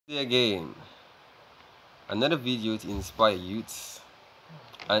Again, another video to inspire youths,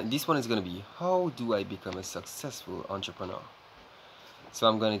 and this one is going to be how do I become a successful entrepreneur. So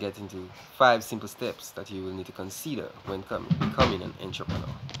I'm going to get into 5 simple steps that you will need to consider when becoming an entrepreneur.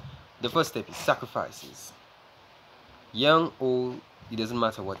 The first step is sacrifices. Young, old, it doesn't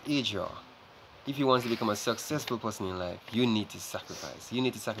matter what age you are. If you want to become a successful person in life, you need to sacrifice. You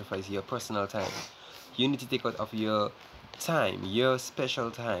need to sacrifice your personal time. You need to take out of your time, your special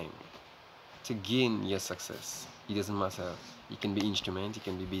time, to gain your success. It doesn't matter. It can be instrument, it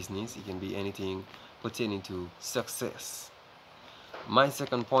can be business, it can be anything pertaining to success. My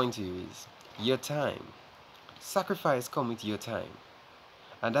second point to you is your time. Sacrifice comes with your time.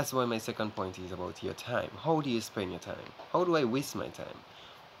 And that's why my second point is about your time. How do you spend your time? How do I waste my time?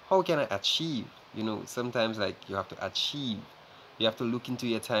 How can I achieve? You know, sometimes like you have to achieve. You have to look into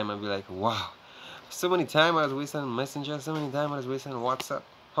your time and be like, wow, so many time I was wasting on Messenger, so many time I was wasting on WhatsApp.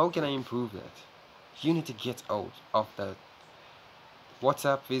 How can I improve that? You need to get out of that.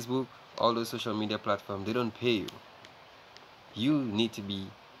 WhatsApp, Facebook, all those social media platforms, they don't pay you. You need to be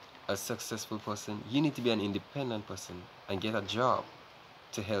a successful person. You need to be an independent person and get a job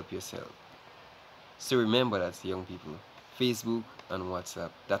to help yourself. So remember that, young people, Facebook and WhatsApp,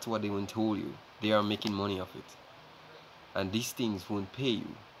 that's what they won't tell you. They are making money off it. And these things won't pay you.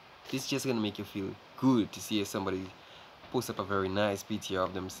 This is just going to make you feel good to see somebody post up a very nice picture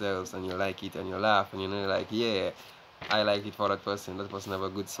of themselves and you like it and you laugh and you're like, yeah, I like it for that person have a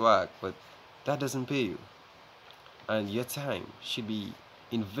good swag, but that doesn't pay you. And your time should be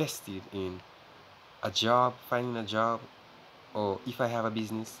invested in a job, finding a job, or if I have a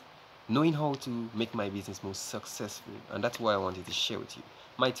business, knowing how to make my business more successful. And that's why I wanted to share with you.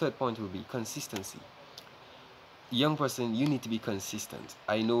 My third point will be consistency. Young person, you need to be consistent.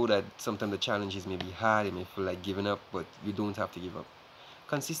 I know that sometimes the challenges may be hard, you may feel like giving up, but you don't have to give up.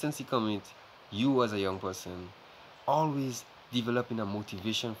 Consistency comes with you as a young person always developing a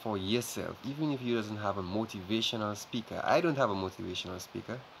motivation for yourself, even if you doesn't have a motivational speaker. I don't have a motivational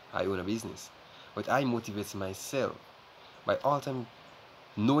speaker. I own a business, but I motivate myself by all time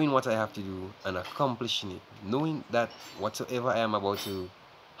knowing what I have to do and accomplishing it, knowing that whatsoever I am about to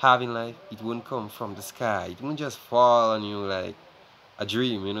have in life, it won't come from the sky. It won't just fall on you like a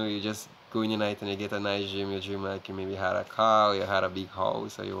dream. You know, you just go in the night and you get a nice dream. You dream like you maybe had a car, you had a big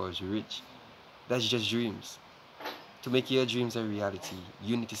house, or you was rich. That's just dreams. To make your dreams a reality,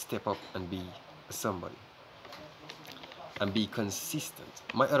 you need to step up and be somebody and be consistent.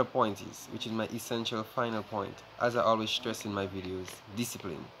 My other point is, which is my essential final point, as I always stress in my videos,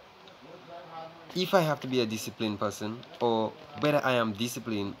 discipline. If I have to be a disciplined person, or whether I am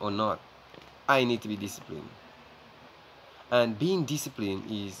disciplined or not, I need to be disciplined. And being disciplined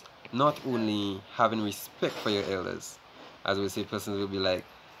is not only having respect for your elders. As we say, persons will be like,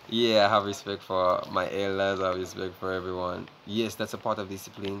 yeah, I have respect for my elders, I have respect for everyone. Yes, that's a part of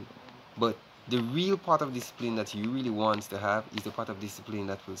discipline. But the real part of discipline that you really want to have is the part of discipline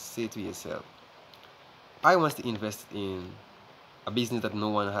that will say to yourself, I want to invest in a business that no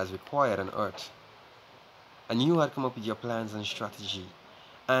one has required on earth. And you had come up with your plans and strategy.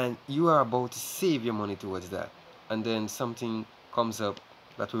 And you are about to save your money towards that. And then something comes up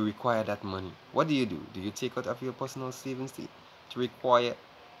that will require that money. What do? Do you take out of your personal savings to require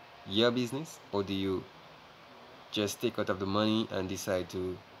your business, or do you just take out of the money and decide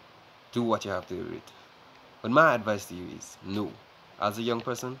to do what you have to do with it? But my advice to you is no. As a young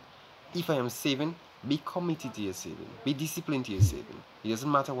person, if I am saving, be committed to your saving. Be disciplined to your saving. It doesn't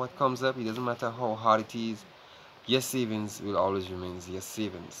matter what comes up. It doesn't matter how hard it is. Your savings will always remain your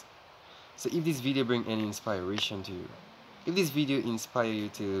savings. So if this video brings any inspiration to you, if this video inspires you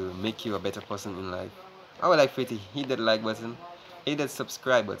to make you a better person in life, I would like for you to hit that like button, hit that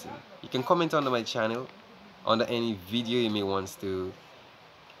subscribe button. You can comment under my channel, under any video you may want to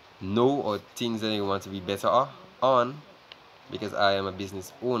know or things that you want to be better on, because I am a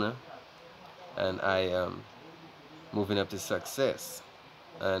business owner and I am moving up to success,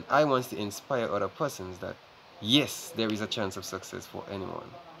 and I want to inspire other persons that yes, there is a chance of success for anyone.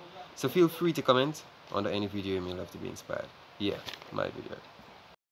 So feel free to comment under any video you may love to be inspired. Yeah, my video.